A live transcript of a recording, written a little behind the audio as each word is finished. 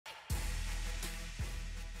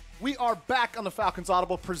We are back on the Falcons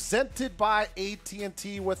Audible, presented by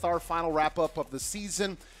AT&T with our final wrap-up of the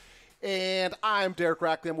season. And I'm Derek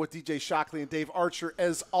Rackley. I'm with DJ Shockley and Dave Archer.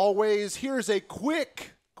 As always, here's a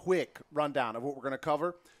quick rundown of what we're going to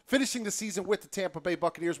cover. Finishing the season with the Tampa Bay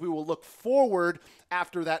Buccaneers, we will look forward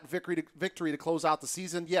after that victory to close out the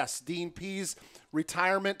season. Yes, Dean Pease'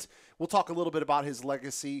 retirement. We'll talk a little bit about his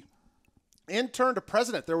legacy. Intern to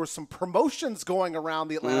president. There were some promotions going around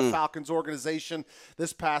the Atlanta Falcons organization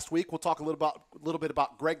this past week. We'll talk a little bit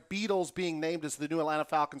about Greg Beadles being named as the new Atlanta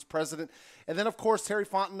Falcons president. And then, of course, Terry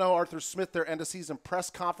Fontenot, Arthur Smith, their end-of-season press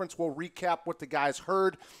conference. We'll recap what the guys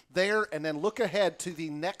heard there and then look ahead to the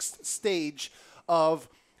next stage of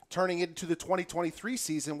turning into the 2023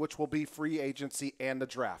 season, which will be free agency and the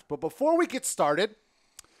draft. But before we get started,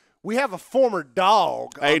 we have a former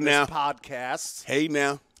dog on this podcast. Hey,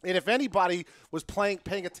 now. And if anybody was paying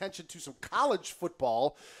attention to some college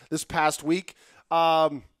football this past week, I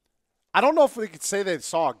don't know if we could say they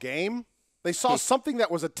saw a game. They saw something that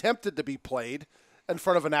was attempted to be played in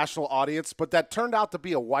front of a national audience, but that turned out to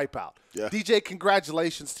be a wipeout. Yeah. DJ,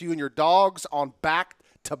 congratulations to you and your Dogs on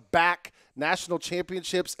back-to-back national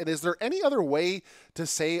championships. And is there any other way to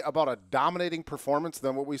say about a dominating performance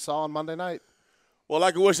than what we saw on Monday night? Well, I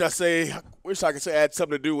wish I could say I had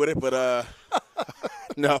something to do with it, but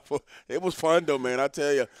no, it was fun though, man. I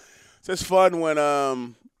tell you, it's just fun when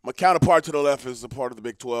my counterpart to the left is a part of the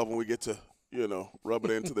Big 12, and we get to rub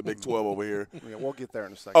it into the Big 12 over here. Yeah, we'll get there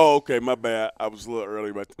in a second. Oh, okay, my bad. I was a little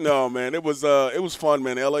early, but no, man, it was fun,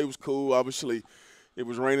 man. LA was cool. Obviously, it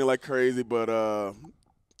was raining like crazy, but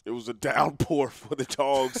it was a downpour for the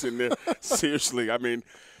Dogs in there. Seriously, I mean,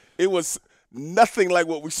 it was nothing like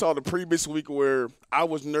what we saw the previous week where I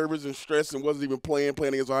was nervous and stressed and wasn't even playing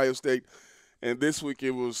against Ohio State. And this week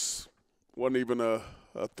it wasn't even a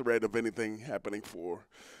threat of anything happening for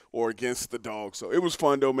or against the Dogs. So it was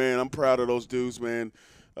fun, though, man. I'm proud of those dudes, man.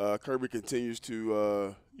 Kirby continues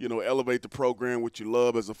to, elevate the program, which you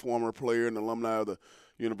love as a former player and alumni of the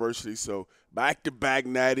university. So back-to-back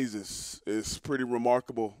natties is pretty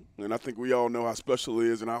remarkable. And I think we all know how special it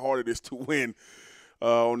is and how hard it is to win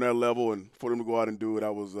on that level, and for them to go out and do it, I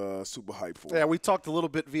was super hyped for. Yeah, we talked a little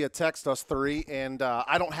bit via text, us three, and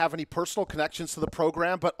I don't have any personal connections to the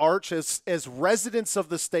program, but Arch, as residents of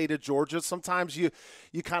the state of Georgia, sometimes you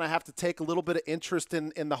kind of have to take a little bit of interest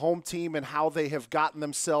in the home team and how they have gotten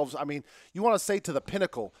themselves. I mean, you want to say to the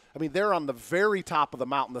pinnacle. I mean, they're on the very top of the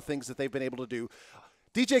mountain, the things that they've been able to do.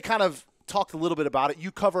 DJ kind of talked a little bit about it. You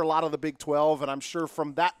cover a lot of the Big 12, and I'm sure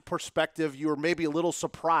from that perspective you were maybe a little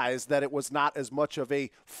surprised that it was not as much of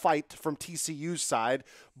a fight from TCU's side.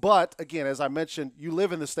 But, again, as I mentioned, you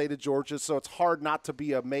live in the state of Georgia, so it's hard not to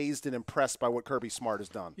be amazed and impressed by what Kirby Smart has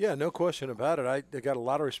done. Yeah, no question about it. I got a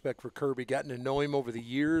lot of respect for Kirby, gotten to know him over the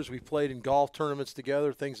years. We've played in golf tournaments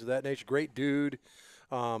together, things of that nature. Great dude.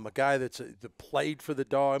 A guy that played for the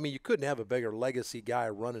Dog. I mean, you couldn't have a bigger legacy guy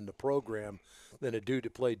running the program than a dude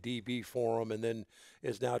that played DB for him and then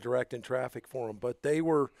is now directing traffic for him. But they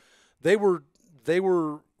were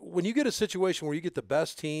when you get a situation where you get the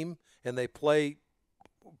best team and they play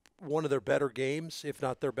one of their better games, if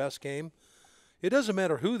not their best game, it doesn't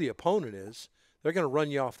matter who the opponent is, they're going to run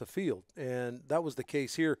you off the field. And that was the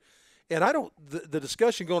case here. And the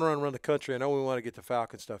discussion going around the country, I know we want to get to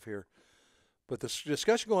Falcon stuff here, but the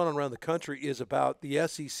discussion going on around the country is about the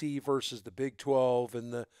SEC versus the Big 12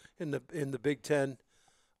 and the Big 10.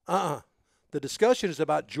 The discussion is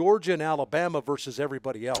about Georgia and Alabama versus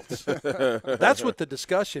everybody else. That's what the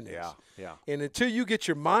discussion is. Yeah. And until you get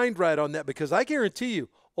your mind right on that, because I guarantee you,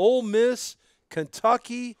 Ole Miss,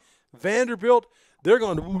 Kentucky, Vanderbilt, they're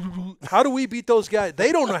going, how do we beat those guys?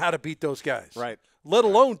 They don't know how to beat those guys. Right. Let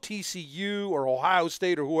alone TCU or Ohio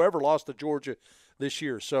State or whoever lost to Georgia this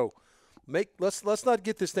year. So let's not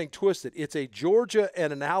get this thing twisted. It's a Georgia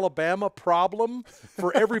and an Alabama problem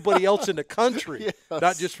for everybody else in the country, yes.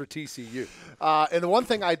 Not just for TCU. And the one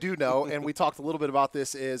thing I do know, and we talked a little bit about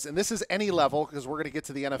this, and this is any level because we're going to get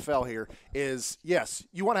to the NFL here, is, yes,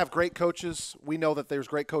 you want to have great coaches. We know that there's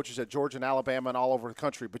great coaches at Georgia and Alabama and all over the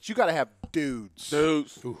country, but you got to have dudes.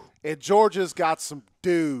 Ooh. And Georgia's got some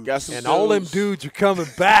dudes. And all them dudes are coming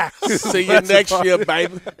back. See you next year,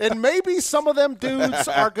 baby. And maybe some of them dudes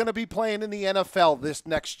are going to be playing in the NFL this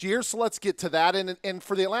next year, so let's get to that. And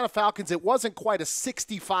for the Atlanta Falcons, it wasn't quite a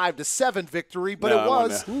 65-7 victory, but it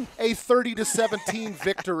was a 30-17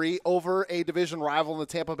 victory over a division rival in the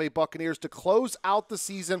Tampa Bay Buccaneers to close out the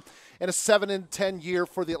season in a 7-10 year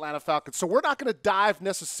for the Atlanta Falcons. So we're not going to dive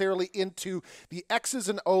necessarily into the X's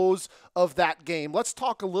and O's of that game. Let's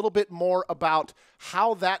talk a little bit more about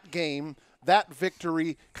how that game that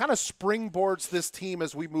victory kind of springboards this team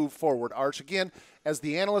as we move forward. Arch, again, as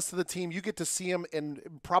the analyst of the team, you get to see him in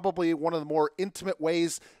probably one of the more intimate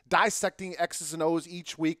ways, dissecting X's and O's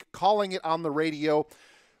each week, calling it on the radio.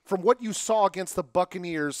 From what you saw against the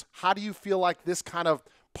Buccaneers, how do you feel like this kind of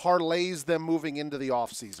parlays them moving into the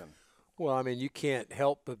offseason? Well, I mean, you can't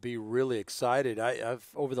help but be really excited. I've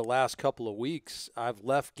over the last couple of weeks, I've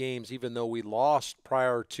left games, even though we lost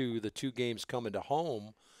prior to the 2 games coming to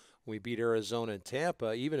home. We beat Arizona and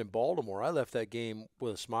Tampa. Even in Baltimore, I left that game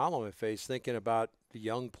with a smile on my face thinking about the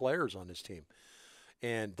young players on this team.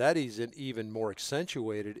 And that is even more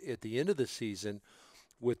accentuated at the end of the season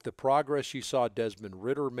with the progress you saw Desmond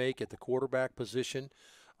Ridder make at the quarterback position.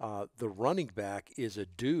 The running back is a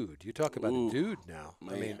dude. You talk about a dude now.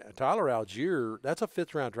 Man. I mean, Tyler Algier, that's a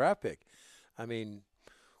 5th-round draft pick. I mean,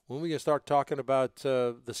 when are we going to start talking about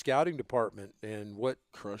the scouting department and what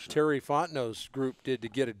Terry Fontenot's group did to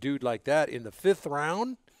get a dude like that in the 5th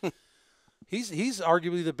round? He's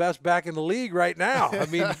arguably the best back in the league right now. I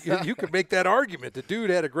mean, you could make that argument. The dude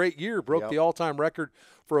had a great year, broke the all-time record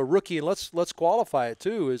for a rookie, and let's qualify it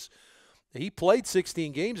too. Is he played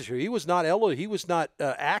 16 games this year? He was not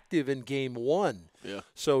active in game 1. Yeah.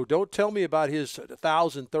 So don't tell me about his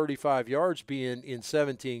 1,035 yards being in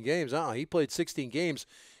 17 games. He played 16 games.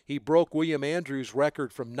 He broke William Andrews'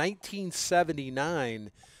 record from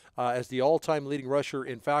 1979 as the all-time leading rusher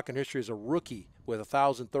in Falcon history as a rookie with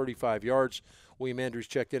 1,035 yards. William Andrews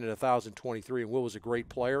checked in at 1,023, and Will was a great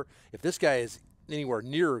player. If this guy is anywhere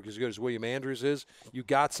near as good as William Andrews is, you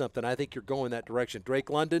got something. I think you're going that direction. Drake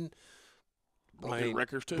London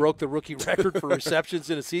broke the rookie record for receptions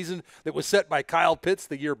in a season that was set by Kyle Pitts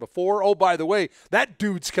the year before. Oh, by the way, that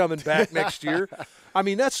dude's coming back next year. I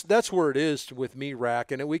mean, that's where it is with me,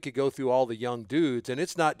 Rack, and we could go through all the young dudes, and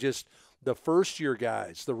it's not just the first-year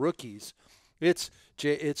guys, the rookies. It's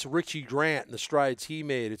Richie Grant and the strides he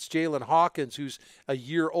made. It's Jalen Hawkins, who's a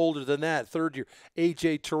year older than that, 3rd year.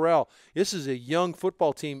 A.J. Terrell. This is a young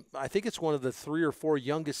football team. I think it's one of the 3 or 4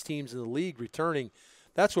 youngest teams in the league returning.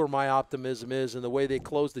 That's where my optimism is, and the way they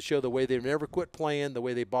closed the show, the way they've never quit playing, the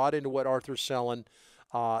way they bought into what Arthur's selling,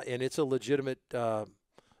 and it's a legitimate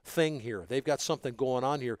thing here. They've got something going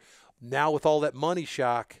on here. Now with all that money,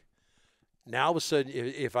 Shock, now all of a sudden,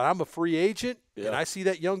 if I'm a free agent and I see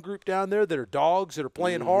that young group down there that are dogs that are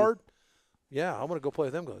playing hard, I'm going to go play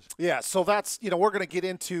with them guys. Yeah, so that's, we're going to get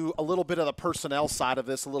into a little bit of the personnel side of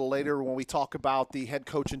this a little later when we talk about the head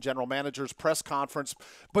coach and general manager's press conference.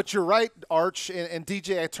 But you're right, Arch, and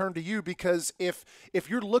DJ, I turn to you because if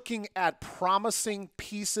you're looking at promising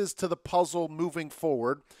pieces to the puzzle moving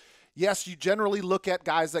forward, yes, you generally look at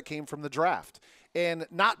guys that came from the draft. And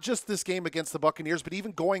not just this game against the Buccaneers, but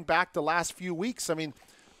even going back the last few weeks. I mean,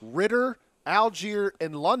 Ridder, Algier,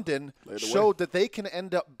 and London showed that they can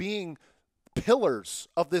end up being pillars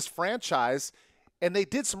of this franchise, and they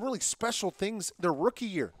did some really special things their rookie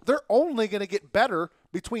year. They're only going to get better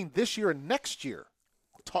between this year and next year.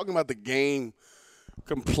 Talking about the game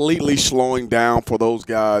completely slowing down for those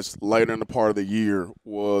guys later in the part of the year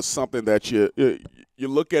was something that you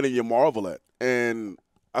look at and you marvel at. And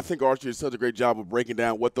I think Archie did such a great job of breaking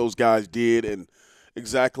down what those guys did and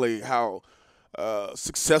exactly how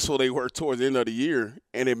successful they were towards the end of the year.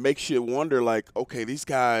 And it makes you wonder, like, okay, these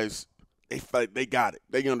guys – they got it.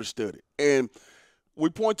 They understood it. And we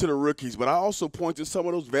point to the rookies, but I also point to some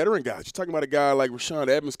of those veteran guys. You're talking about a guy like Rashaan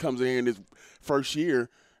Evans comes in his first year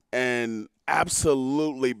and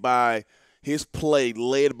absolutely by his play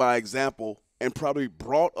led by example and probably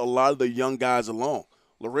brought a lot of the young guys along.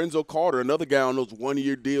 Lorenzo Carter, another guy on those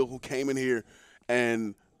one-year deal who came in here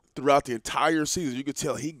and throughout the entire season, you could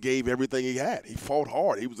tell he gave everything he had. He fought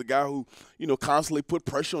hard. He was a guy who, constantly put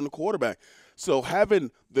pressure on the quarterback. So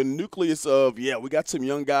having the nucleus of, we got some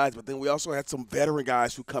young guys, but then we also had some veteran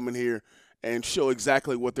guys who come in here and show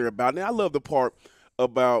exactly what they're about. And I love the part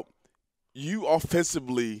about you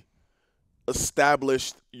offensively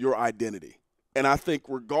established your identity. And I think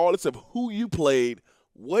regardless of who you played,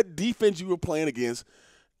 what defense you were playing against,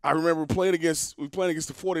 I remember we were playing against the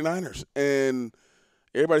 49ers, and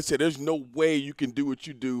everybody said there's no way you can do what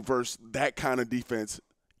you do versus that kind of defense,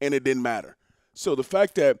 and it didn't matter. So the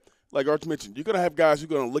fact that, like Arch mentioned, you're going to have guys who are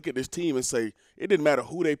going to look at this team and say it didn't matter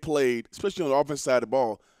who they played, especially on the offense side of the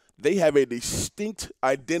ball. They have a distinct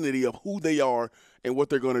identity of who they are and what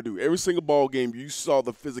they're going to do. Every single ball game, you saw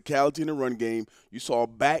the physicality in the run game. You saw a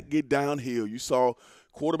back get downhill. You saw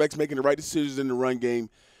quarterbacks making the right decisions in the run game.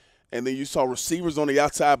 And then you saw receivers on the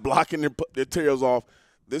outside blocking their tails off.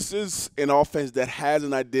 This is an offense that has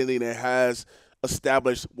an identity and that has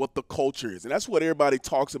established what the culture is. And that's what everybody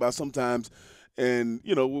talks about sometimes And,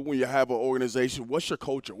 when you have an organization, what's your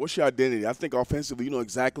culture? What's your identity? I think offensively, you know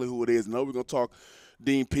exactly who it is. I know we're going to talk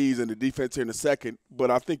Dean Pease and the defense here in a second, but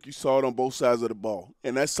I think you saw it on both sides of the ball.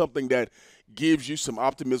 And that's something that gives you some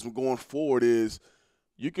optimism going forward is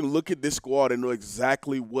you can look at this squad and know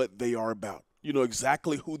exactly what they are about. You know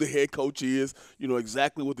exactly who the head coach is. You know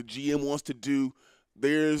exactly what the GM wants to do.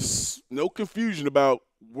 There's no confusion about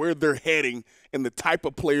where they're heading and the type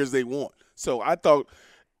of players they want. So I thought –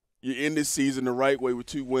 you end this season the right way with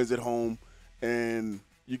 2 wins at home, and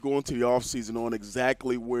you go into the offseason on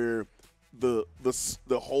exactly where the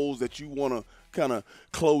holes that you want to kind of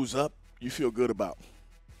close up, you feel good about.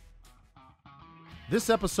 This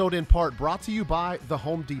episode in part brought to you by The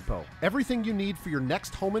Home Depot. Everything you need for your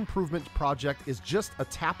next home improvement project is just a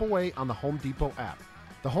tap away on the Home Depot app.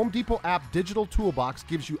 The Home Depot app digital toolbox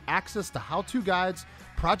gives you access to how-to guides,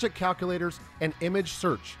 project calculators, and image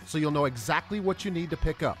search, so you'll know exactly what you need to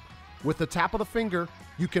pick up. With the tap of the finger,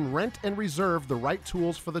 you can rent and reserve the right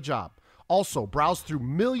tools for the job. Also, browse through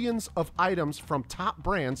millions of items from top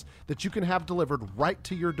brands that you can have delivered right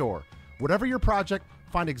to your door. Whatever your project,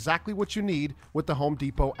 find exactly what you need with the Home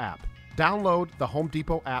Depot app. Download the Home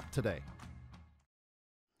Depot app today.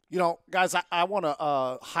 Guys, I want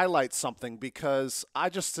to highlight something because I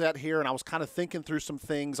just sat here and I was kind of thinking through some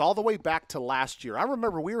things all the way back to last year. I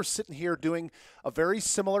remember we were sitting here doing a very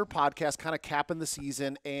similar podcast, kind of capping the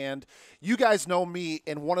season, and you guys know me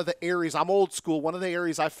in one of the areas, I'm old school, one of the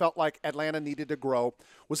areas I felt like Atlanta needed to grow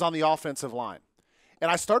was on the offensive line.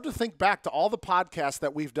 And I started to think back to all the podcasts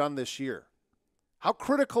that we've done this year. How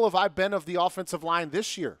critical have I been of the offensive line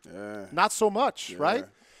this year? Yeah. Not so much, Yeah. right?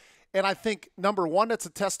 And I think, number one, that's a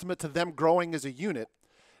testament to them growing as a unit.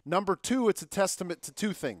 Number two, it's a testament to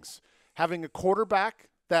 2 things. Having a quarterback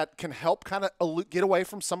that can help kind of get away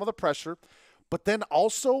from some of the pressure, but then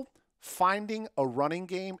also finding a running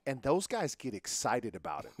game, and those guys get excited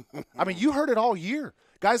about it. I mean, you heard it all year.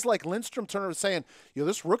 Guys like Lindstrom Turner saying,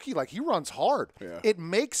 this rookie, he runs hard. Yeah. It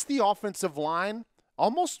makes the offensive line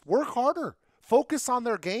almost work harder. Focus on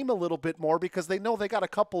their game a little bit more because they know they got a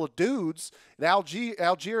couple of dudes, Algier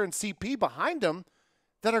and CP behind them,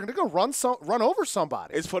 that are going to go run over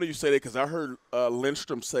somebody. It's funny you say that because I heard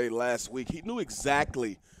Lindstrom say last week he knew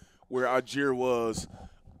exactly where Algier was.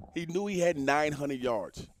 He knew he had 900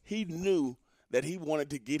 yards. He knew that he wanted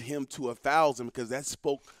to get him to 1,000 because that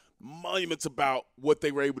spoke monuments about what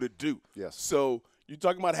they were able to do. Yes. So you're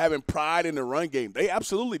talking about having pride in the run game. They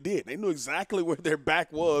absolutely did. They knew exactly where their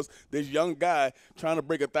back was, this young guy trying to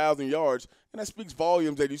break 1,000 yards. And that speaks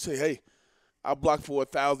volumes that you say, hey, I'll block for a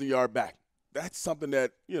 1,000-yard back. That's something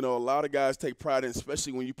that, a lot of guys take pride in,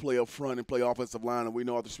 especially when you play up front and play offensive line. And we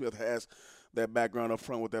know Arthur Smith has that background up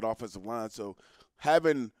front with that offensive line. So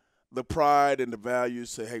having the pride and the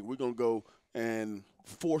values, say, hey, we're going to go and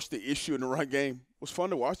force the issue in the run game, was fun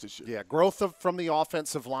to watch this year. Yeah, growth from the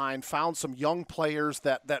offensive line, found some young players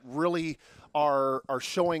that really are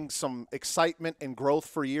showing some excitement and growth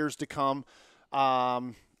for years to come.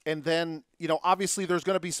 And then, obviously there's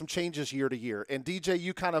going to be some changes year to year. And, DJ,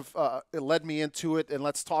 you kind of led me into it, and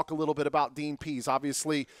let's talk a little bit about Dean Pease.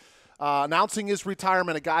 Obviously, announcing his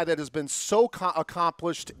retirement, a guy that has been so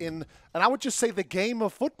accomplished in, and I would just say the game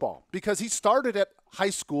of football, because he started at high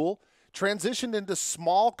school, transitioned into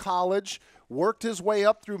small college, worked his way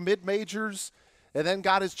up through mid-majors, and then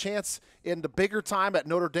got his chance in the bigger time at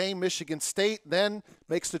Notre Dame, Michigan State, then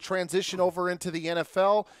makes the transition over into the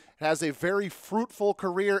NFL, has a very fruitful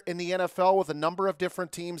career in the NFL with a number of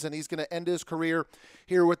different teams, and he's going to end his career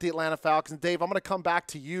here with the Atlanta Falcons. Dave, I'm going to come back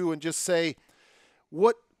to you and just say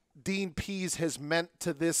what Dean Pease has meant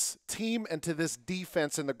to this team and to this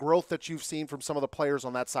defense and the growth that you've seen from some of the players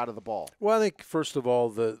on that side of the ball. Well, I think, first of all,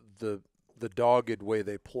 the dogged way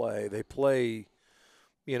they play, the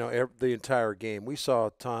entire game. We saw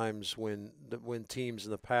times when teams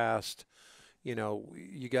in the past,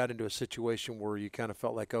 you got into a situation where you kind of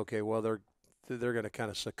felt like, okay, well, they're going to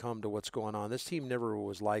kind of succumb to what's going on. This team never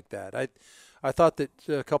was like that. I thought that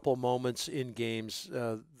a couple of moments in games,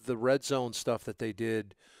 the red zone stuff that they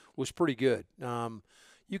did was pretty good.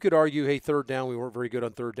 You could argue, hey, third down, we weren't very good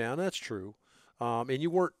on third down. That's true. And you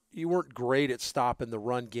weren't great at stopping the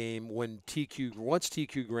run game once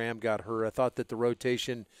TQ Graham got hurt. I thought that the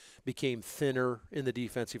rotation became thinner in the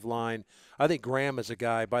defensive line. I think Graham is a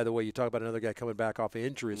guy, by the way, you talk about another guy coming back off of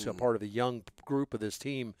injury. It's a part of the young group of this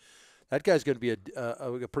team. That guy's going to be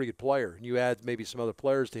a pretty good player. And you add maybe some other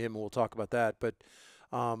players to him, and we'll talk about that. But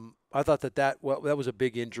I thought that was a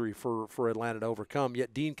big injury for Atlanta to overcome.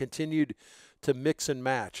 Yet Dean continued to mix and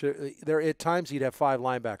match. There at times he'd have 5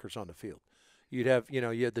 linebackers on the field. You'd have, you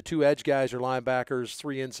had the 2 edge guys are linebackers,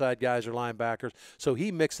 3 inside guys are linebackers. So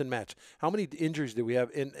he mixed and matched. How many injuries do we have?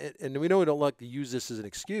 And we know we don't like to use this as an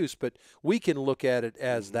excuse, but we can look at it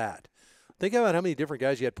as that. Think about how many different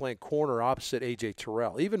guys you had playing corner opposite A.J.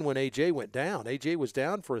 Terrell. Even when A.J. went down, A.J. was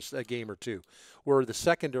down for a game or two where the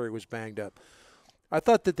secondary was banged up. I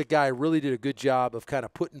thought that the guy really did a good job of kind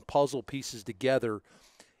of putting puzzle pieces together.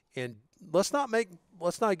 And let's not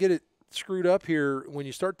get it screwed up here when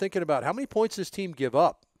you start thinking about how many points this team give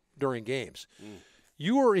up during games.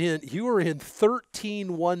 You were in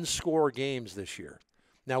 13 one-score games this year.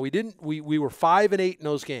 Now we were 5-8 in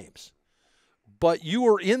those games. But you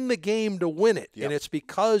were in the game to win it, and it's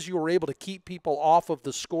because you were able to keep people off of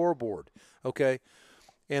the scoreboard, okay?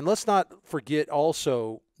 And let's not forget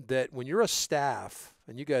also that when you're a staff,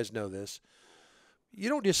 and you guys know this, you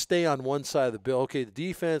don't just stay on one side of the bill. Okay, the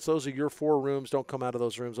defense, those are your 4 rooms. Don't come out of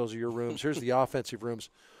those rooms. Those are your rooms. Here's the offensive rooms.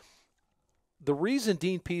 The reason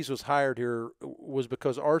Dean Pease was hired here was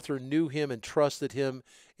because Arthur knew him and trusted him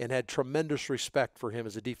and had tremendous respect for him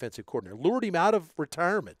as a defensive coordinator. Lured him out of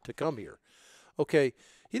retirement to come here. Okay,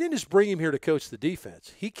 he didn't just bring him here to coach the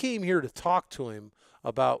defense. He came here to talk to him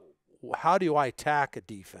about how do I attack a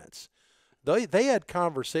defense. They had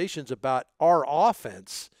conversations about our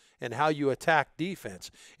offense and how you attack defense.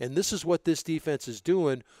 And this is what this defense is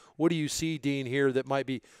doing. What do you see, Dean, here that might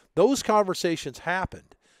be – those conversations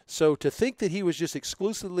happened. So to think that he was just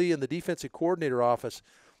exclusively in the defensive coordinator office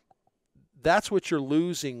 – that's what you're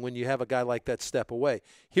losing when you have a guy like that step away.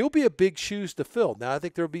 He'll be a big shoes to fill. Now, I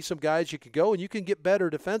think there'll be some guys you could go and you can get better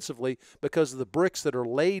defensively because of the bricks that are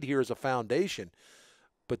laid here as a foundation.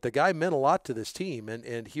 But the guy meant a lot to this team,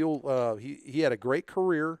 and he had a great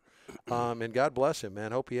career, and God bless him,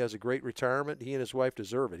 man. Hope he has a great retirement. He and his wife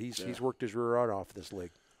deserve it. He's worked his rear end off this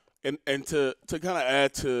league. And to kind of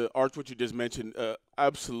add to Arch what you just mentioned,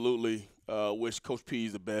 absolutely. Wish Coach P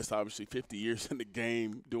is the best. Obviously, 50 years in the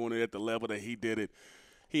game, doing it at the level that he did it.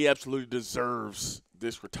 He absolutely deserves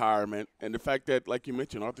this retirement. And the fact that, like you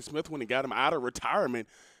mentioned, Arthur Smith, when he got him out of retirement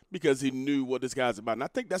because he knew what this guy's about. And I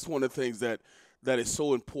think that's one of the things that is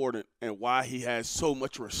so important and why he has so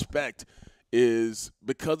much respect is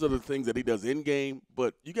because of the things that he does in-game.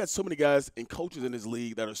 But you got so many guys and coaches in this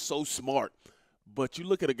league that are so smart. But you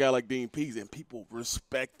look at a guy like Dean Pease, and people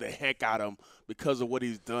respect the heck out of him because of what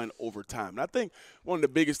he's done over time. And I think one of the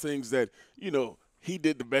biggest things that, he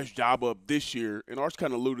did the best job of this year, and Arch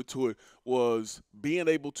kind of alluded to it, was being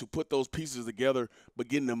able to put those pieces together but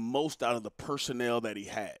getting the most out of the personnel that he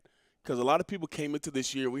had. Because a lot of people came into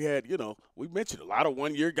this year, we had, we mentioned a lot of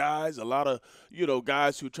one-year guys, a lot of,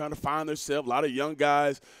 guys who are trying to find themselves, a lot of young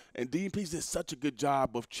guys. And Dean Pease did such a good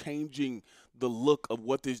job of changing the look of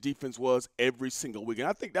what this defense was every single week. And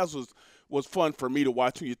I think that was fun for me to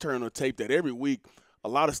watch when you turn on tape, that every week a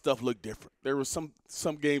lot of stuff looked different. There were some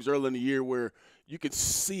games early in the year where you could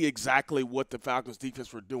see exactly what the Falcons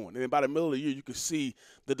defense were doing. And then by the middle of the year, you could see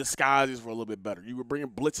the disguises were a little bit better. You were bringing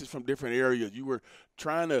blitzes from different areas. You were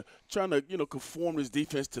trying to conform this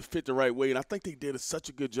defense to fit the right way. And I think they did such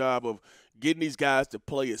a good job of getting these guys to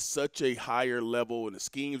play at such a higher level and the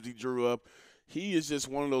schemes he drew up. He is just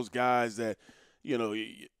one of those guys that,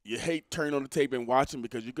 you hate turning on the tape and watching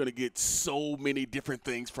because you're going to get so many different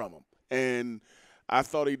things from him. And I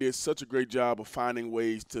thought he did such a great job of finding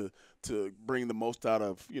ways to bring the most out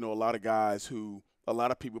of, a lot of guys who a lot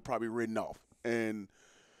of people probably written off. And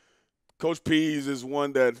Coach Pease is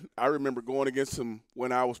one that I remember going against him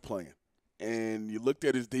when I was playing. And you looked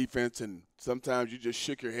at his defense, and sometimes you just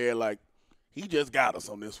shook your head like, he just got us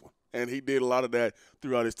on this one. And he did a lot of that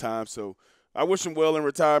throughout his time. So I wish him well in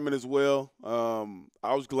retirement as well.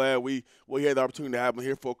 I was glad we had the opportunity to have him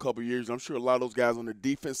here for a couple of years. I'm sure a lot of those guys on the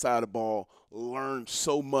defense side of the ball learned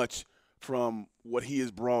so much from what he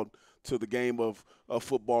has brought to the game of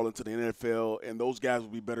football and to the NFL, and those guys will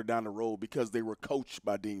be better down the road because they were coached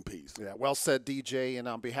by Dean Pease. Yeah, well said, DJ. And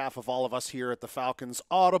on behalf of all of us here at the Falcons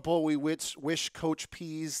Audible, we wish Coach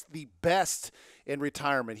Pease the best in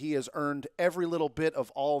retirement. He has earned every little bit of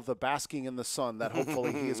all the basking in the sun that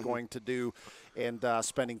hopefully he is going to do and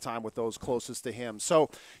spending time with those closest to him. So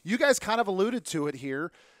you guys kind of alluded to it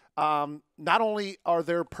here. Not only are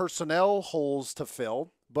there personnel holes to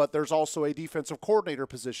fill, but there's also a defensive coordinator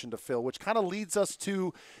position to fill, which kind of leads us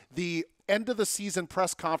to the end of the season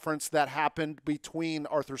press conference that happened between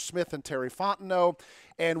Arthur Smith and Terry Fontenot.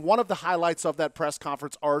 And one of the highlights of that press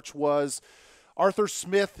conference, Arch, was Arthur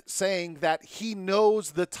Smith saying that he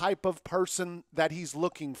knows the type of person that he's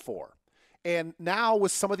looking for. And now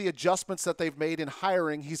with some of the adjustments that they've made in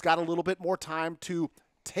hiring, he's got a little bit more time to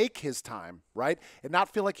take his time, right? And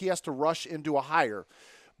not feel like he has to rush into a hire.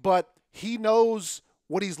 But he knows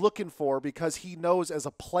what he's looking for because he knows as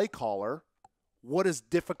a play caller what is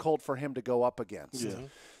difficult for him to go up against. Yeah.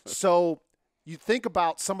 So you think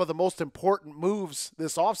about some of the most important moves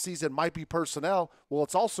this offseason might be personnel. Well,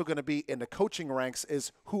 it's also going to be in the coaching ranks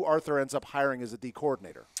is who Arthur ends up hiring as a D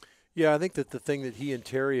coordinator. Yeah, I think that the thing that he and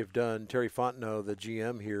Terry have done, Terry Fontenot, the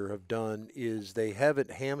GM here, have done is they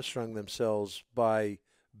haven't hamstrung themselves by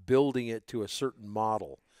building it to a certain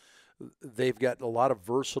model. They've got a lot of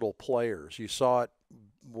versatile players. You saw it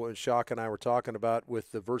when Shock and I were talking about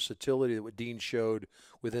with the versatility that what Dean showed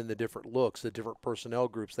within the different looks, the different personnel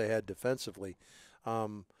groups they had defensively.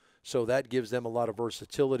 So that gives them a lot of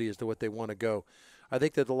versatility as to what they want to go. I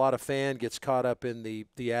think that a lot of fan gets caught up in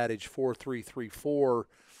the adage 4-3-3-4.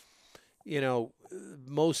 You know,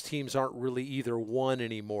 most teams aren't really either one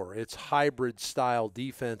anymore. It's hybrid style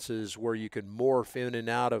defenses where you can morph in and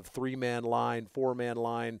out of 3-man line, 4-man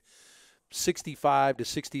line. 65 to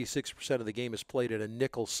 66% of the game is played in a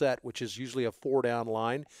nickel set, which is usually a 4-down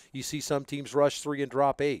line. You see some teams rush 3 and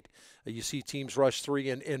drop 8. You see teams rush 3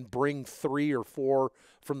 and bring 3 or 4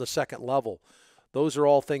 from the second level. Those are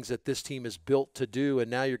all things that this team is built to do, and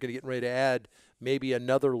now you're going to get ready to add maybe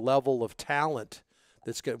another level of talent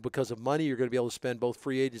that's going, because of money you're going to be able to spend both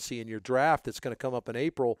free agency and your draft that's going to come up in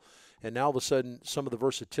April. And now all of a sudden some of the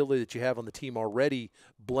versatility that you have on the team already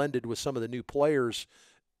blended with some of the new players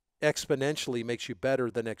exponentially makes you better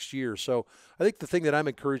the next year. So I think the thing that I'm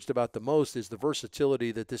encouraged about the most is the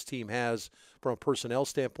versatility that this team has from a personnel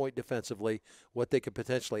standpoint defensively, what they could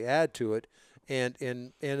potentially add to it. And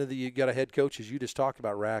you got a head coach, as you just talked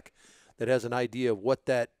about, Rack, that has an idea of what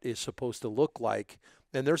that is supposed to look like.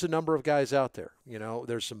 And there's a number of guys out there. You know,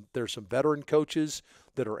 there's some veteran coaches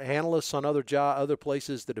that are analysts on other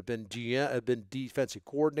places that have been defensive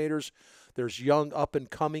coordinators. There's young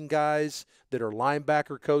up-and-coming guys that are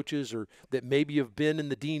linebacker coaches or that maybe have been in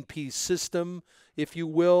the Dean Pease system, if you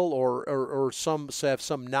will, or some have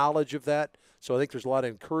some knowledge of that. So I think there's a lot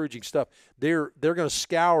of encouraging stuff. They're going to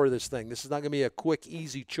scour this thing. This is not going to be a quick,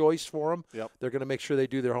 easy choice for them. Yep. They're going to make sure they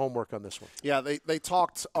do their homework on this one. Yeah, they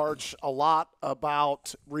talked, Arch, a lot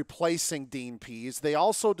about replacing Dean Pease. They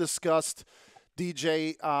also discussed,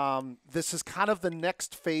 DJ, this is kind of the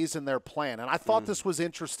next phase in their plan. And I thought this was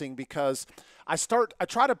interesting because I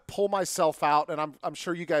try to pull myself out, and I'm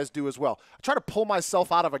sure you guys do as well. I try to pull myself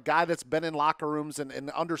out of a guy that's been in locker rooms and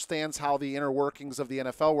understands how the inner workings of the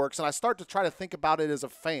NFL works, and I start to try to think about it as a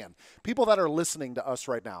fan, people that are listening to us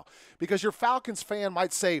right now. Because your Falcons fan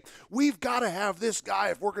might say, we've got to have this guy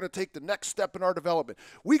if we're going to take the next step in our development.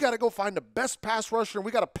 We got to go find the best pass rusher, and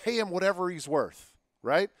we got to pay him whatever he's worth,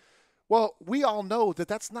 right? Well, we all know that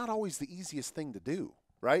that's not always the easiest thing to do,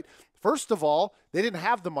 right? First of all, they didn't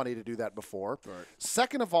have the money to do that before. Right.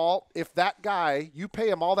 Second of all, if that guy, you pay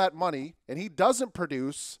him all that money and he doesn't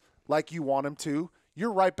produce like you want him to,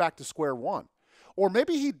 you're right back to square one. Or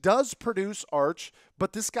maybe he does produce, Arch,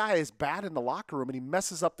 but this guy is bad in the locker room and he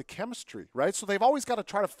messes up the chemistry, right? So they've always got to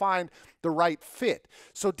try to find the right fit.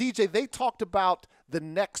 So, DJ, they talked about the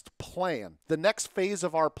next plan, the next phase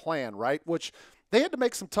of our plan, right, which – they had to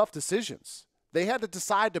make some tough decisions. They had to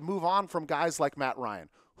decide to move on from guys like Matt Ryan,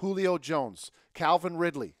 Julio Jones, Calvin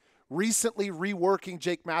Ridley, recently reworking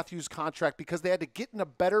Jake Matthews' contract because they had to get in a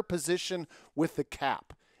better position with the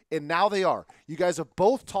cap. And now they are. You guys have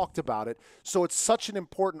both talked about it. So it's such an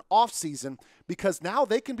important offseason because now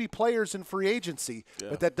they can be players in free agency. Yeah.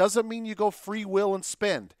 But that doesn't mean you go free will and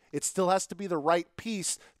spend. It still has to be the right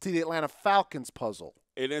piece to the Atlanta Falcons puzzle.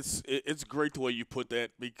 And it's great the way you put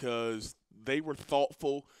that because they were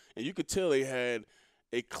thoughtful, and you could tell they had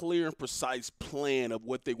a clear and precise plan of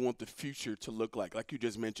what they want the future to look like you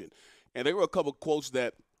just mentioned. And there were a couple quotes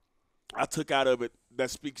that I took out of it that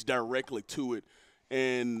speaks directly to it.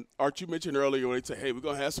 And Art, you mentioned earlier when they said, hey, we're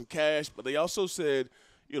going to have some cash, but they also said,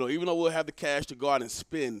 you know, even though we'll have the cash to go out and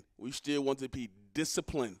spend, we still want to be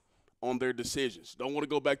disciplined on their decisions. Don't want to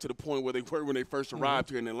go back to the point where they were when they first arrived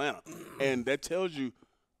here in Atlanta. And that tells you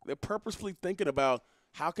they're purposefully thinking about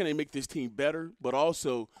how can they make this team better, but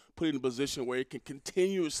also put it in a position where it can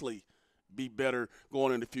continuously be better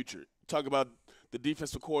going in the future. Talk about the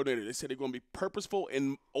defensive coordinator. They said they're going to be purposeful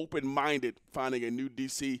and open-minded finding a new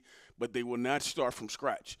DC, but they will not start from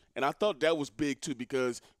scratch. And I thought that was big, too,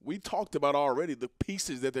 because we talked about already the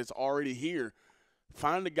pieces that's already here.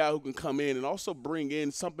 Find a guy who can come in and also bring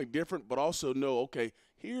in something different, but also know, okay,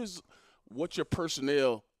 here's what your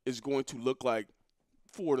personnel is going to look like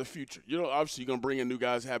for the future. You know, obviously you're going to bring in new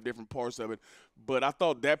guys, have different parts of it, but I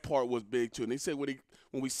thought that part was big too. And they said when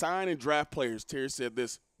we sign and draft players, Terry said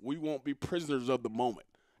this, we won't be prisoners of the moment.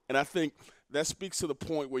 And I think that speaks to the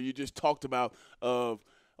point where you just talked about of,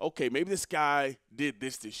 okay, maybe this guy did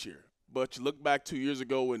this year, But you look back 2 years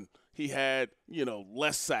ago and he had,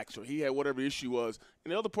 less sacks or he had whatever the issue was.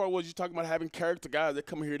 And the other part was you're talking about having character guys that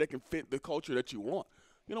come here that can fit the culture that you want.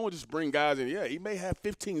 You don't want to just bring guys in. Yeah, he may have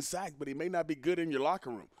 15 sacks, but he may not be good in your locker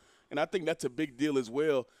room. And I think that's a big deal as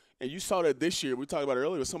well. And you saw that this year. We talked about it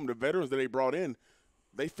earlier with some of the veterans that they brought in.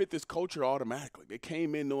 They fit this culture automatically. They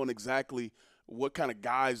came in knowing exactly what kind of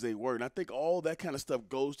guys they were. And I think all that kind of stuff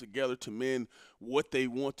goes together to men what they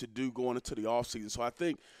want to do going into the offseason. So I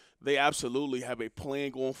think they absolutely have a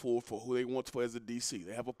plan going forward for who they want to play as a DC.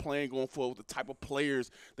 They have a plan going forward with the type of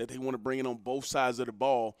players that they want to bring in on both sides of the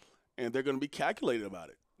ball, and they're going to be calculated about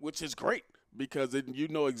it, which is great because you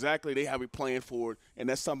know exactly they have a plan for it, and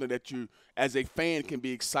that's something that you, as a fan, can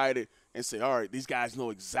be excited and say, all right, these guys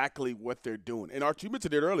know exactly what they're doing. And Art, you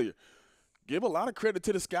mentioned it earlier. Give a lot of credit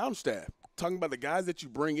to the scouting staff. Talking about the guys that you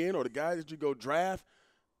bring in or the guys that you go draft,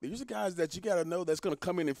 these are guys that you got to know that's going to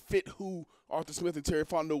come in and fit who Arthur Smith and Terry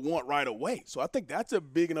Fontenot want right away. So I think that's a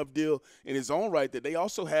big enough deal in his own right that they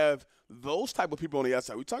also have those type of people on the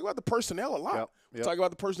outside. We talk about the personnel a lot. Yep. We talk about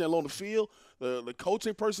the personnel on the field, the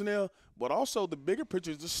coaching personnel, but also the bigger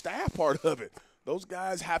picture is the staff part of it. Those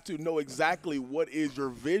guys have to know exactly what is your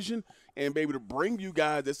vision and be able to bring you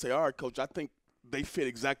guys that say, all right, Coach, I think they fit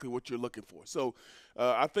exactly what you're looking for. So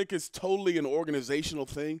I think it's totally an organizational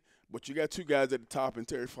thing. But you got two guys at the top in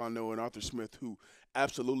Terry Fontenot and Arthur Smith who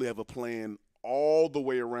absolutely have a plan all the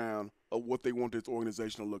way around of what they want this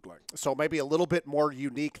organization to look like. So maybe a little bit more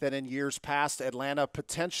unique than in years past. Atlanta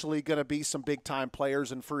potentially going to be some big-time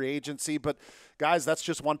players in free agency. But, guys, that's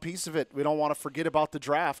just one piece of it. We don't want to forget about the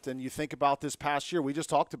draft. And you think about this past year, we just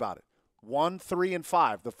talked about it. 1, 3, and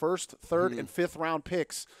 5. The first, third, and fifth round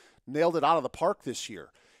picks nailed it out of the park this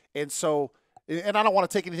year. And so – and I don't want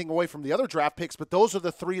to take anything away from the other draft picks, but those are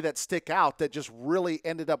the three that stick out that just really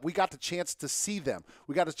ended up. We got the chance to see them.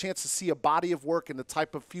 We got a chance to see a body of work and the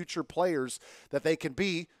type of future players that they can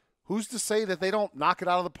be. Who's to say that they don't knock it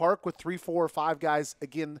out of the park with 3, 4, or 5 guys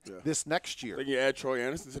again this next year? I think you add Troy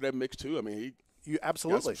Anderson to that mix too. I mean, he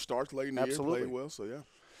absolutely got some starts late in the year, played well. So yeah.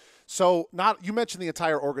 So you mentioned the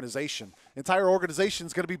entire organization. Entire organization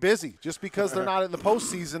is going to be busy just because they're not in the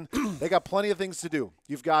postseason. They got plenty of things to do.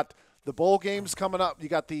 You've got the bowl games coming up. You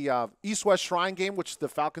got the East-West Shrine game, which the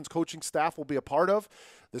Falcons coaching staff will be a part of.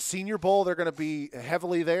 The Senior Bowl, they're going to be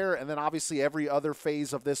heavily there. And then obviously every other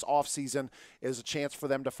phase of this offseason is a chance for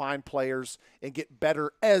them to find players and get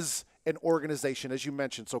better as an organization, as you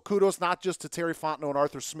mentioned. So kudos not just to Terry Fontenot and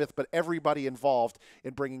Arthur Smith, but everybody involved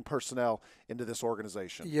in bringing personnel into this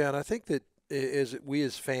organization. Yeah, and I think that we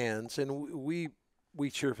as fans, and we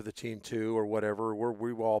cheer for the team too or whatever.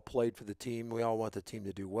 We've all played for the team. We all want the team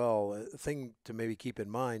to do well. A thing to maybe keep in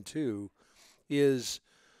mind too is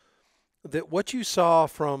that what you saw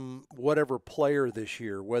from whatever player this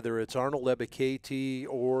year, whether it's Arnold Ebiketie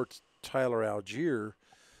or Tyler Algier,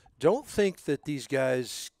 don't think that these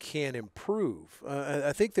guys can improve.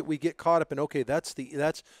 I think that we get caught up in, okay, that's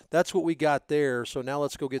what we got there, so now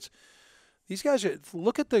let's go get – these guys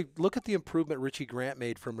look at the improvement Richie Grant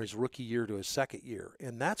made from his rookie year to his second year,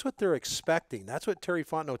 and that's what they're expecting. That's what Terry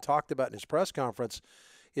Fontenot talked about in his press conference.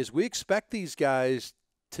 Is we expect these guys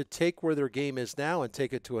to take where their game is now and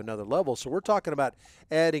take it to another level. So we're talking about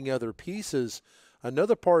adding other pieces.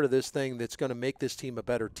 Another part of this thing that's going to make this team a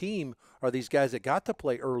better team are these guys that got to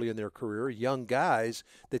play early in their career, young guys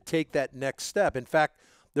that take that next step. In fact,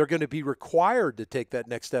 they're going to be required to take that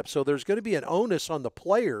next step. So there's going to be an onus on the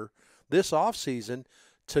player this offseason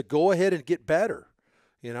to go ahead and get better.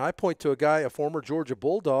 You know, I point to a former Georgia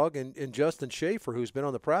Bulldog, and Justin Schaefer, who's been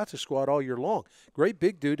on the practice squad all year long. Great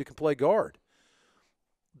big dude who can play guard.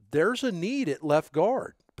 There's a need at left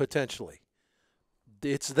guard, potentially.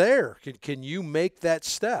 It's there. Can you make that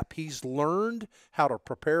step? He's learned how to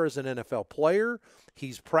prepare as an NFL player.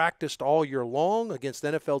 He's practiced all year long against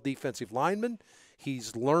NFL defensive linemen.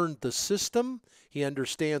 He's learned the system. He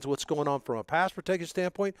understands what's going on from a pass protection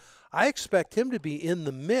standpoint. I expect him to be in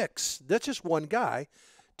the mix. That's just one guy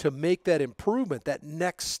to make that improvement, that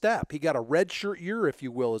next step. He got a redshirt year, if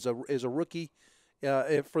you will, as a rookie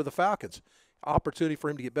for the Falcons. Opportunity for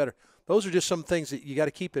him to get better. Those are just some things that you got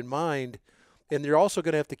to keep in mind. And you're also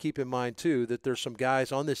going to have to keep in mind, too, that there's some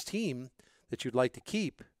guys on this team that you'd like to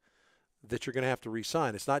keep that you're going to have to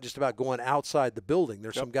re-sign. It's not just about going outside the building.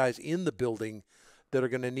 There's some guys in the building that are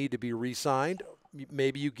going to need to be re-signed.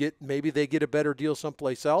 Maybe they get a better deal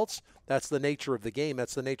someplace else. That's the nature of the game.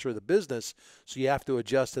 That's the nature of the business. So you have to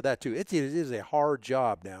adjust to that, too. It is a hard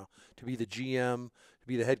job now to be the GM, to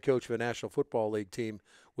be the head coach of a National Football League team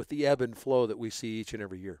with the ebb and flow that we see each and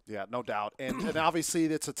every year. Yeah, no doubt. And obviously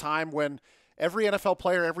it's a time when every NFL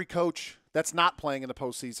player, every coach that's not playing in the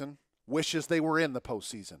postseason wishes they were in the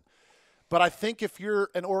postseason. But I think if you're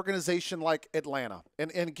an organization like Atlanta,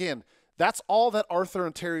 and again, that's all that Arthur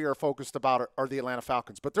and Terry are focused about are the Atlanta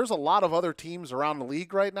Falcons. But there's a lot of other teams around the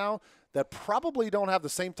league right now that probably don't have the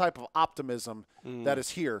same type of optimism that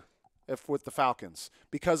is here with the Falcons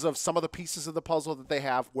because of some of the pieces of the puzzle that they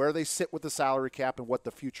have, where they sit with the salary cap, and what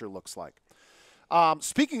the future looks like.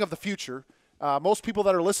 Speaking of the future, most people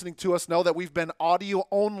that are listening to us know that we've been audio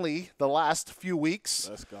only the last few weeks.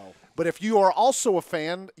 Let's go. But if you are also a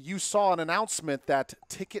fan, you saw an announcement that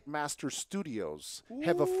Ticketmaster Studios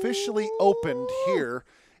have officially opened here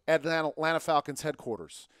at Atlanta Falcons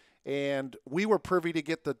headquarters. And we were privy to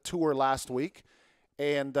get the tour last week.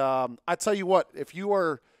 And I tell you what, if you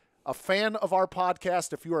are a fan of our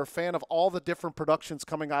podcast, if you are a fan of all the different productions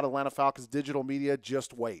coming out of Atlanta Falcons digital media,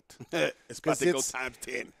 just wait. It's about to go times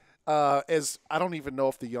 10. As I don't even know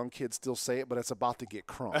if the young kids still say it, but it's about to get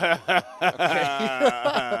crunk.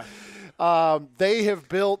 Okay? They have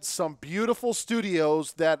built some beautiful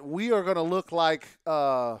studios that we are going to look like we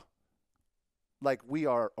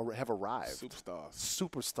have arrived.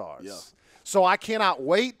 Superstars. Yeah. So I cannot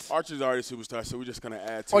wait. Archer's already a superstar, so we're just going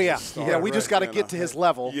to add to yeah. his star. Yeah, we just got to get to his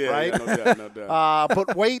level, right? Yeah, no doubt.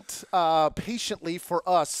 But wait patiently for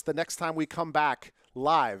us the next time we come back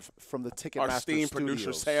live from the Ticketmaster Our esteemed Studios.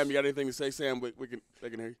 producer, Sam, you got anything to say, Sam? They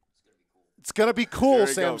can hear you. It's going to be cool, There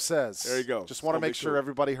you Sam go. says. There you go. Just want to It's gonna make be sure cool.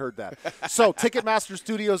 everybody heard that. So Ticketmaster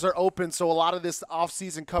Studios are open, so a lot of this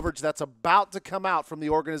off-season coverage that's about to come out from the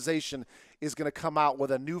organization is going to come out with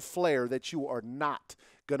a new flair that you are not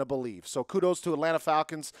going to believe. So kudos to Atlanta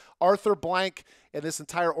Falcons, Arthur Blank, and this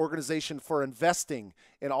entire organization for investing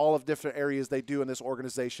in all of different areas they do in this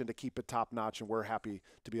organization to keep it top-notch, and we're happy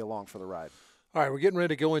to be along for the ride. All right, we're getting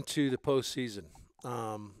ready to go into the postseason,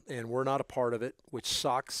 and we're not a part of it, which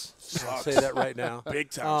sucks. I'll say that right now. Big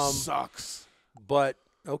time sucks. But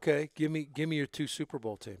okay, give me your 2 Super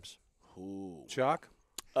Bowl teams. Ooh. Chalk.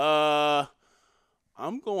 I'm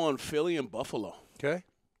going Philly and Buffalo. Okay.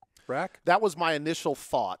 Rack. That was my initial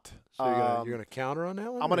thought. So you're gonna counter on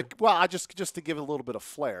that one? I'm gonna. Well, I just to give it a little bit of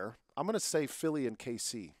flair, I'm gonna say Philly and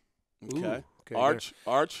KC. Okay. Okay,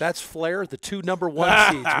 Arch. That's Flair, the 2 number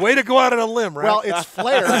 1 seeds. Way to go out on a limb, right? Well, it's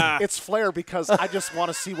flair. It's flair because I just want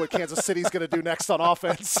to see what Kansas City's going to do next on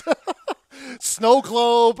offense. Snow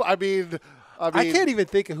globe. I mean, I can't even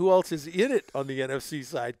think of who else is in it on the NFC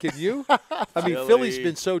side. Can you? I mean, Philly. Philly's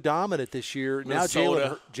been so dominant this year. Minnesota.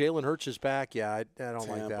 Now Jalen Hurts is back. Yeah, I don't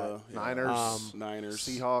like that. Tampa, Niners,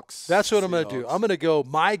 Seahawks. That's what I'm going to do. I'm going to go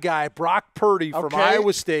my guy, Brock Purdy from Okay.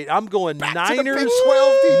 Iowa State. I'm going Back to the Niners, Big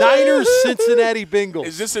 12, DJ. Niners, Cincinnati Bengals.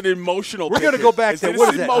 Is this an emotional We're going to pick? go back to, this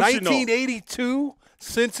what is that, emotional? 1982,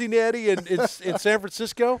 Cincinnati in San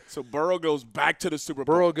Francisco? So Burrow goes back to the Super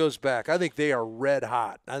Bowl. Burrow goes back. I think they are red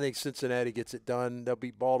hot. I think Cincinnati gets it done. They'll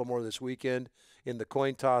beat Baltimore this weekend in the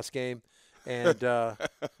coin toss game. And,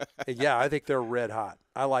 yeah, I think they're red hot.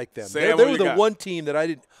 I like them. Sam, They what were you the got? one team that I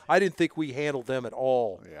didn't think we handled them at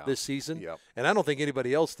all this season. Yep. And I don't think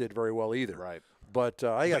anybody else did very well either. Right. But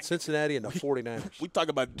I got Cincinnati and the 49ers. We talk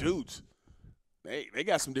about dudes. They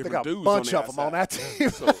got some They different got a dudes bunch on of the them on outside. that team.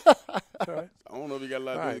 So, I don't know if you got a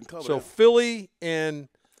lot All of right. dudes in cover. So that. Philly and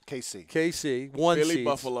KC. KC, one Philly, seeds.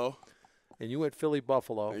 Buffalo, And you went Philly,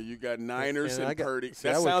 Buffalo. and you got Niners And I and got- Purdy. see,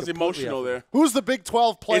 I That went sounds completely emotional off there. Who's the Big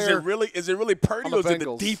 12 player? Is it really Purdy on the or is it the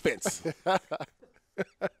Bengals? defense?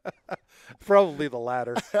 Probably the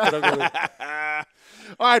latter. But I'm gonna-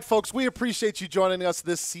 All right, folks, we appreciate you joining us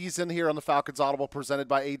this season here on the Falcons Audible presented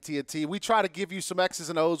by AT&T. We try to give you some X's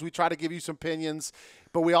and O's. We try to give you some opinions,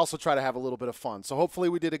 but we also try to have a little bit of fun. So hopefully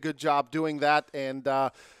we did a good job doing that, and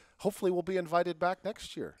hopefully we'll be invited back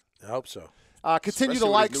next year. I hope so. Continue to Especially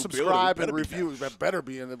with like, this new subscribe, building. and We better be review. That better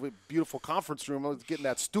be in the beautiful conference room. Getting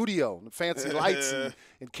that studio and fancy lights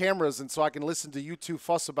and cameras, and so I can listen to you two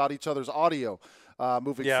fuss about each other's audio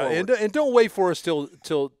moving forward. and don't wait for us till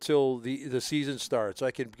the season starts.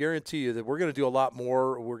 I can guarantee you that we're going to do a lot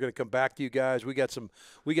more. We're going to come back to you guys. We got some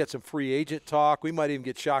free agent talk. We might even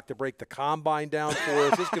get shocked to break the combine down for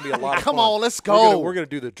us. This could be a lot of fun. Come on, let's go. We're going to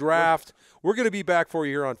do the draft. We're going to be back for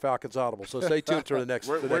you here on Falcons Audible. So stay tuned for the next.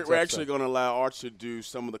 We're actually going to allow Arch to do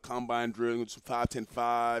some of the combine drills, some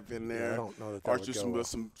 5-10-5 in there. I don't know that Arch would do go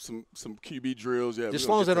some, well. some QB drills. Yeah, Just as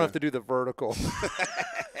long as I don't have to do the vertical.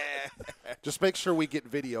 Just make sure we get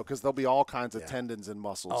video because there'll be all kinds of tendons and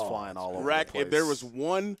muscles flying all over Rack, the place. if there was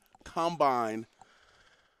one combine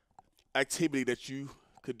activity that you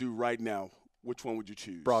could do right now, which one would you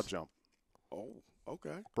choose? broad jump. Oh,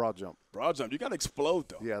 okay. Broad jump. Broad jump. You got to explode,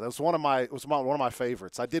 though. Yeah, that was one of my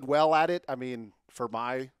favorites. I did well at it. I mean, for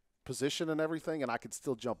my position and everything, and I could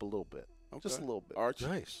still jump a little bit, just a little bit. Arch.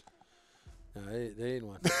 Nice. No, they ain't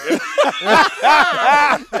one.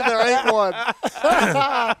 There ain't one.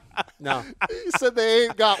 No. You said they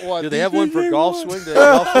ain't got one. Do they have one for golf swing? Do they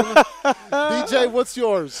have golf swing? DJ, what's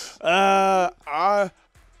yours?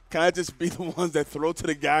 Can I just be the ones that throw to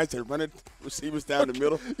the guys that run it, receivers down the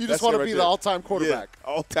middle? You just want to be the all-time quarterback.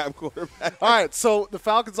 Yeah, all-time quarterback. All right, so the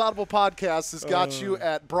Falcons Audible Podcast has got you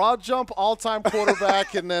at broad jump, all-time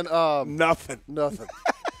quarterback, and then Nothing.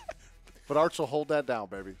 But Arch will hold that down,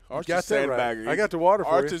 baby. Arch got is that right. sandbagger. I got the water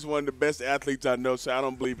for Arch you. is one of the best athletes I know, so I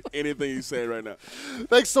don't believe anything he's saying right now.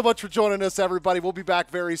 Thanks so much for joining us, everybody. We'll be back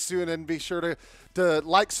very soon, and be sure to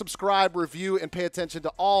like, subscribe, review, and pay attention to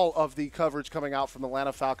all of the coverage coming out from the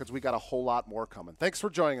Atlanta Falcons. We got a whole lot more coming. Thanks for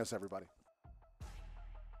joining us, everybody.